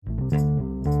Hello,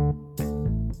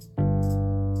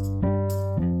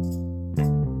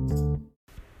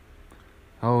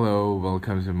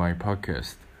 welcome to my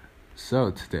podcast.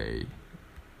 So today,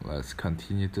 let's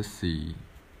continue to see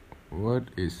what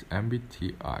is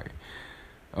MBTI.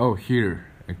 Oh, here,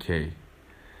 okay.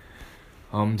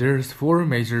 There's four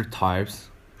major types.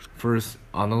 First,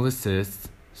 analysts.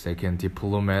 Second,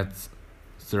 diplomats.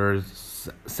 Third,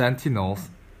 sentinels.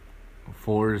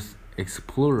 Fourth,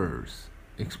 explorers.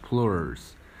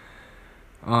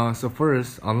 So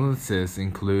first, analysis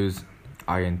includes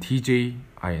INTJ,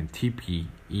 INTP,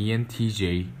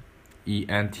 ENTJ,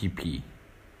 ENTP.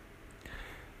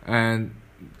 And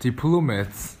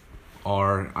diplomats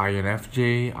are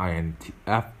INFJ,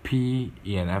 INFP,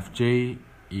 ENFJ,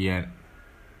 INFJ,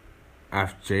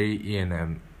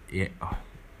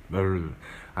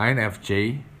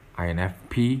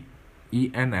 INFP,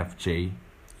 ENFJ,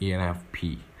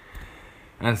 ENFP.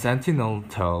 And sentinel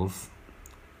tells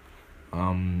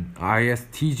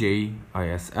ISTJ,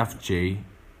 ISFJ,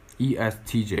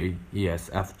 ESTJ,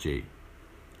 ESFJ.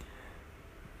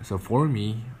 So for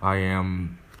me, I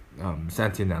am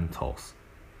sentinels.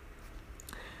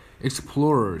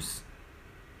 Explorers.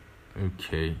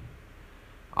 Okay.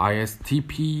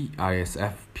 ISTP,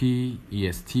 ISFP,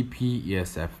 ESTP,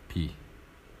 ESFP.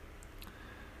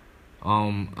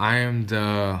 I am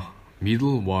the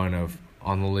middle one of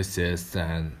analysts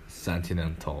and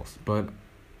sentinels, but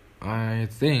I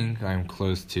think I'm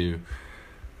close to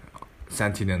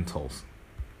sentinels.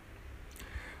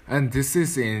 And this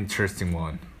is an interesting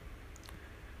one.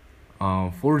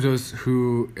 For those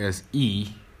who is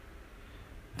E,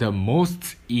 the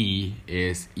most E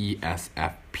is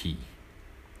ESFP.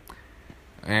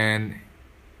 And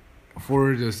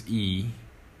for those E,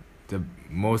 the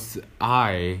most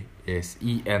I is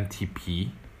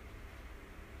ENTP.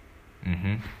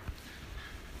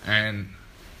 And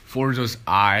for those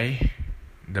I,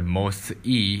 the most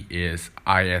E is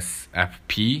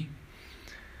ISFP.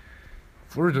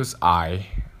 For those I,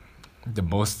 the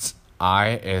most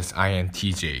I is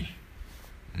INTJ.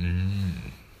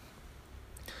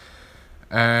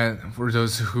 And for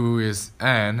those who is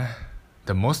N,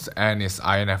 the most N is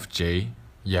INFJ.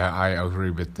 Yeah, I agree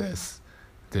with this.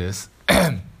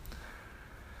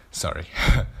 Sorry.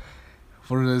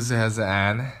 For those who has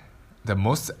N, the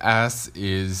most S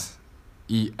is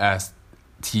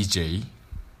ENTJ.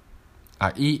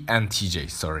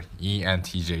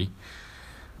 ENTJ.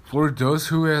 For those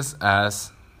who has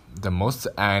S, the most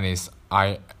N is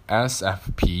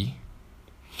ISFP.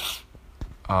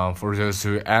 For those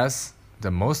who S, the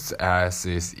most S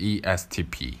is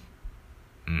ESTP.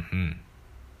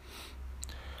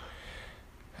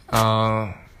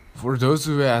 For those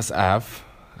who has F,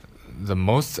 the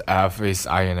most F is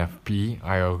INFP.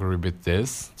 I agree with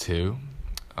this too.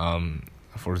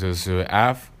 For those who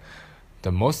F,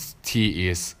 the most T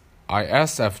is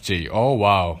ISFJ. Oh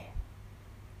wow.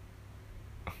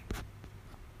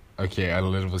 Okay, a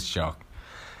little bit shocked.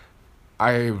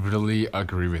 I really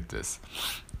agree with this.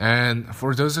 And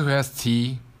for those who has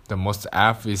T, the most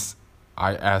F is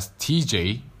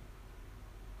ISTJ.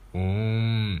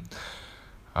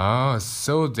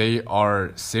 So they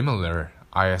are similar,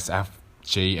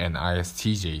 ISFJ and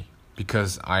ISTJ,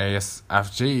 because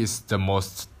ISFJ is the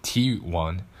most T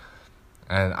one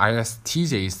and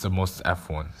ISTJ is the most F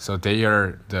one. So they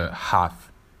are the half.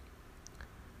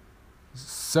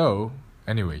 So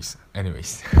anyways.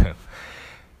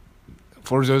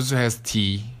 For those who has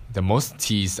T, the most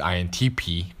T is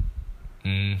INTP.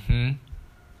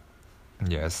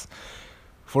 Yes.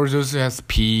 For those who has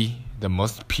P, the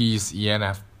most P is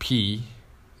ENFP.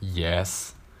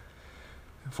 Yes.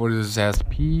 For those who has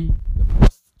P, the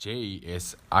most J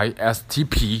is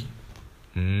ISTP.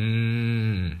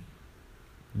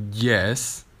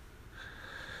 Yes.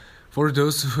 For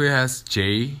those who has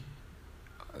J,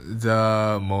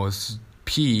 the most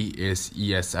P is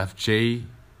ESFJ.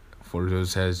 For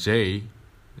those who has J,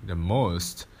 the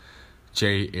most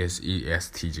J is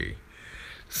ESTJ.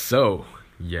 So,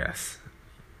 yes.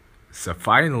 So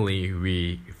finally,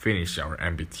 we finished our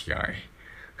MBTI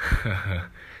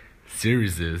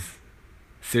series.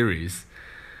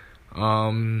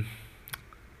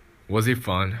 Was it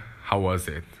fun? How was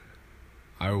it?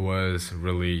 I was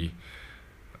really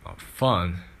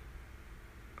fun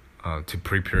to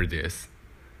prepare this.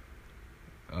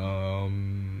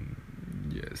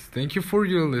 Yes, thank you for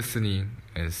your listening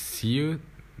and see you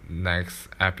next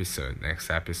episode. Next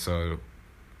episode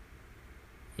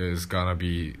is gonna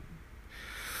be,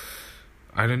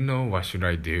 I don't know what should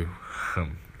I do.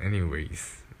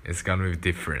 Anyways, it's gonna be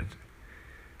different.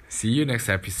 See you next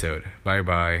episode. Bye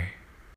bye.